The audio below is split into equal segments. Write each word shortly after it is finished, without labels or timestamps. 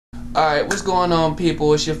Alright, what's going on,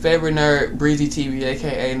 people? It's your favorite nerd, Breezy TV,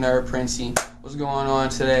 aka Nerd Princey. What's going on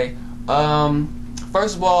today?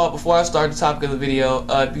 First of all, before I start the topic of the video,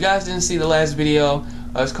 if you guys didn't see the last video,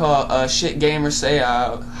 it's called Shit Gamers Say.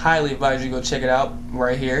 I highly advise you to go check it out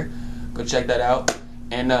right here. Go check that out.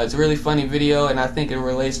 And it's a really funny video, and I think it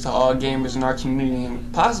relates to all gamers in our community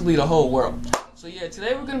and possibly the whole world. So yeah,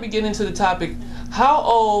 today we're going to be getting into the topic, how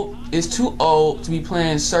old is too old to be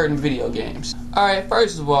playing certain video games? Alright,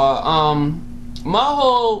 first of all, my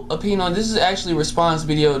whole opinion on this is actually a response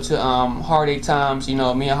video to Heartache Times. You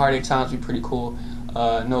know, me and Heartache Times be pretty cool,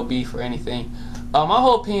 no beef or anything. My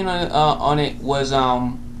whole opinion on it was,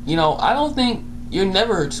 you know, I don't think you're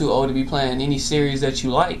never too old to be playing any series that you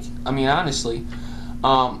like. I mean, honestly,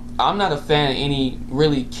 I'm not a fan of any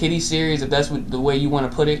really kiddie series, if that's the way you want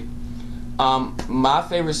to put it. My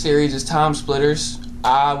favorite series is Time Splitters.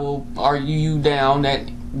 I will argue you down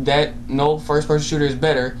that no first-person shooter is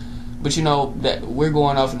better, but you know that we're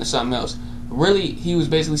going off into something else. Really, he was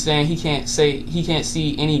basically saying he can't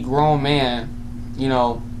see any grown man, you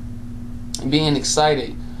know, being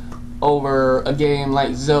excited over a game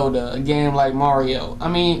like Zelda, a game like Mario. I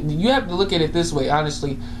mean, you have to look at it this way,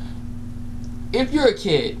 honestly. If you're a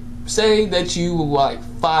kid, say that you were like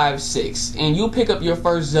 5, 6, and you pick up your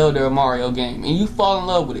first Zelda or Mario game, and you fall in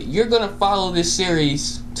love with it, you're gonna follow this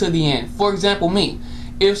series to the end. For example, me.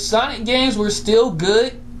 If Sonic games were still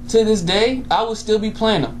good to this day, I would still be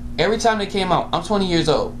playing them every time they came out. I'm 20 years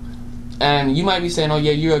old. And you might be saying, oh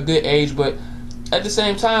yeah, you're a good age, but at the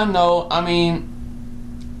same time, no, I mean,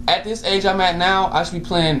 at this age I'm at now, I should be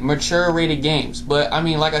playing mature rated games. But I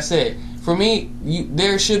mean, like I said, for me,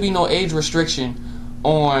 there should be no age restriction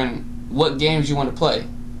on what games you want to play.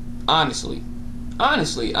 Honestly,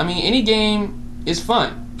 I mean, any game is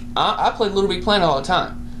fun. I play Little Big Planet all the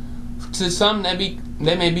time. To some, that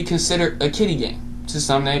may be considered a kiddie game. To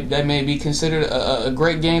some, that may be considered a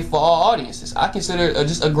great game for all audiences. I consider it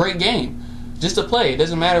just a great game, just to play. It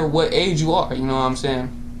doesn't matter what age you are. You know what I'm saying?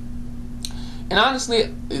 And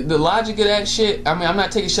honestly, the logic of that shit, I mean, I'm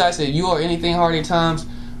not taking shots at you or anything, Heartache Times.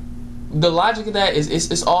 The logic of that is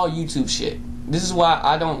it's all YouTube shit. This is why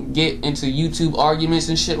I don't get into YouTube arguments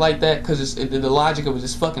and shit like that, because the logic of it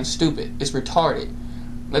is fucking stupid. It's retarded.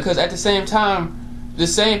 Because at the same time, the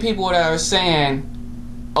same people that are saying,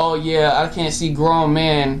 oh yeah, I can't see grown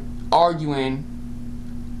men arguing,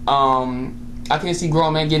 I can't see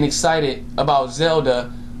grown men getting excited about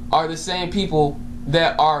Zelda, are the same people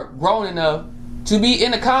that are grown enough to be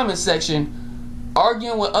in the comments section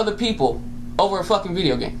arguing with other people over a fucking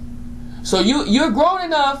video game. So you're grown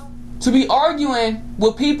enough to be arguing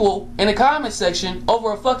with people in the comment section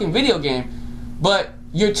over a fucking video game, but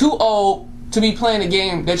you're too old to be playing a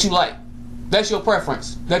game that you like. That's your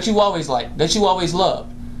preference, that you always like, that you always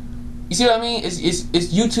loved. You see what I mean? It's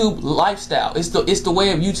YouTube lifestyle. It's the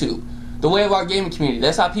way of YouTube, the way of our gaming community.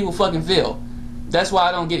 That's how people fucking feel. That's why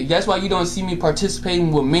I don't get it. That's why you don't see me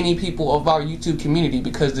participating with many people of our YouTube community,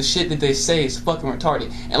 because the shit that they say is fucking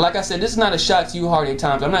retarded. And like I said, this is not a shot to you, Heartache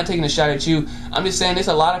Times. I'm not taking a shot at you. I'm just saying there's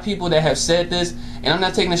a lot of people that have said this, and I'm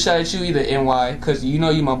not taking a shot at you either, NY, because you know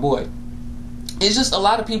you my boy. It's just a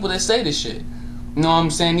lot of people that say this shit. You know what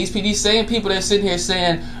I'm saying? These same people that sitting here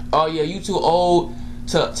saying, oh yeah, you too old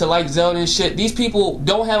to like Zelda and shit. These people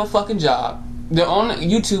don't have a fucking job. They're on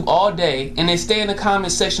YouTube all day, and they stay in the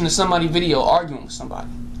comment section of somebody's video arguing with somebody.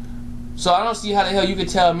 So I don't see how the hell you could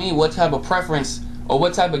tell me what type of preference or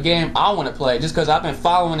what type of game I want to play just because I've been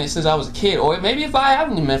following it since I was a kid. Or maybe if I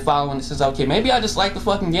haven't been following it since I was a kid, maybe I just like the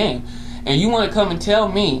fucking game. And you want to come and tell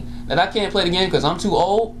me that I can't play the game because I'm too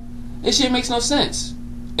old? This shit makes no sense.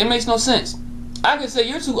 It makes no sense. I could say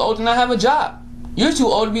you're too old to not have a job. You're too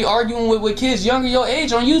old to be arguing with kids younger your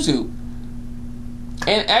age on YouTube.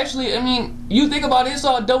 And actually, I mean, you think about it, it's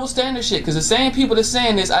all double standard shit. Because the same people that's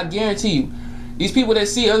saying this, I guarantee you, these people that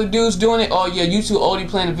see other dudes doing it, oh yeah, you too old to be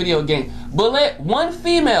playing a video game. But let one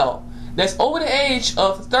female that's over the age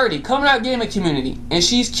of 30 come out gaming community, and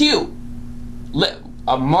she's cute.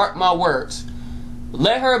 Mark my words.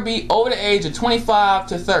 Let her be over the age of 25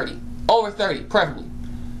 to 30. Over 30, preferably.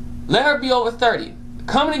 Let her be over 30.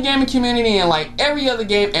 Come in the gaming community and like every other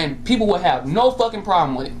game, and people will have no fucking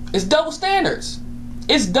problem with it. It's double standards.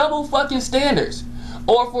 It's double fucking standards.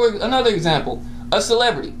 Or for another example, a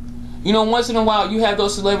celebrity. You know, once in a while you have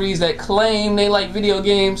those celebrities that claim they like video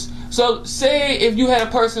games. So say if you had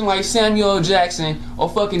a person like Samuel L. Jackson or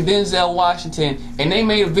fucking Denzel Washington, and they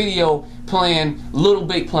made a video playing Little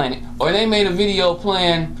Big Planet, or they made a video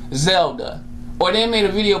playing Zelda, or they made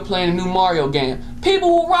a video playing a new Mario game, people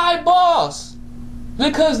will ride balls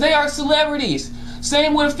because they are celebrities.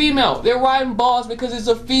 Same with a female. They're riding balls because it's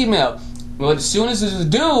a female. But as soon as it's a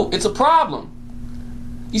dude, it's a problem.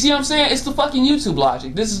 You see what I'm saying? It's the fucking YouTube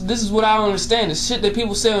logic. This is what I don't understand. The shit that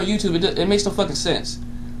people say on YouTube, it makes no fucking sense.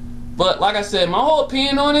 But like I said, my whole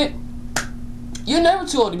opinion on it, you're never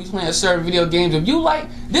too old to be playing certain video games. If you like,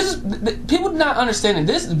 people do not understand it.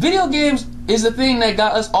 This video games is the thing that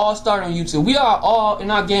got us all started on YouTube. We are all in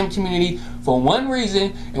our game community for one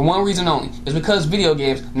reason and one reason only. It's because video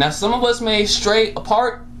games. Now some of us may stray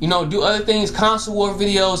apart, you know, do other things, console war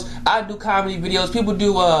videos. I do comedy videos. People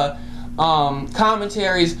do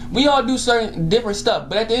commentaries. We all do certain different stuff.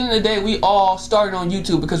 But at the end of the day, we all started on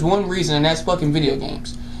YouTube because one reason, and that's fucking video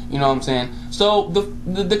games. You know what I'm saying? So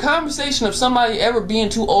the conversation of somebody ever being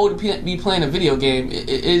too old to be playing a video game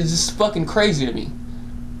is just fucking crazy to me.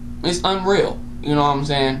 It's unreal. You know what I'm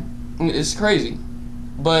saying? It's crazy.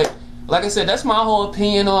 But like I said, that's my whole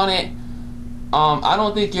opinion on it. I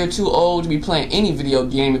don't think you're too old to be playing any video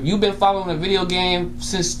game. If you've been following a video game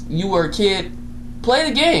since you were a kid, play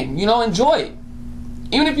the game. You know, enjoy it.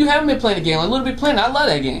 Even if you haven't been playing the game, like Little Big Planet, I love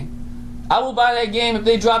that game. I will buy that game if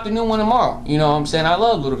they dropped a new one tomorrow. You know what I'm saying? I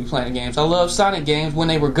love Little Big Planet games. I love Sonic games when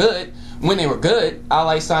they were good. When they were good, I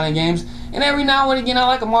like Sonic games. And every now and again, I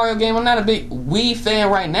like a Mario game. I'm not a big Wii fan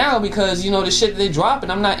right now because, you know, the shit that they drop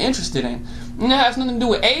and I'm not interested in. And that has nothing to do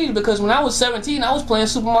with age because when I was 17, I was playing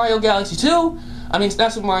Super Mario Galaxy 2. I mean,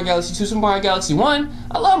 not Super Mario Galaxy 2, Super Mario Galaxy 1.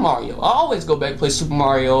 I love Mario. I always go back and play Super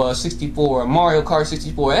Mario 64, Mario Kart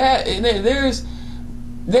 64.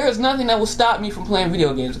 There's nothing that will stop me from playing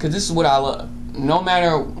video games because this is what I love. No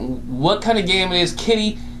matter what kind of game it is,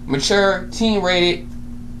 kiddie, mature, teen rated,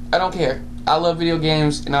 I don't care. I love video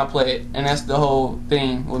games and I'll play it. And that's the whole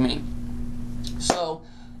thing with me. So,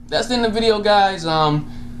 that's the end of the video, guys.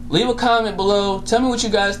 Leave a comment below. Tell me what you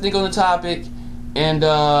guys think on the topic. And,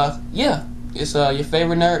 yeah. It's your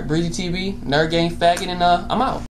favorite nerd, Breezy TV, Nerd Gang Faggot, and I'm out.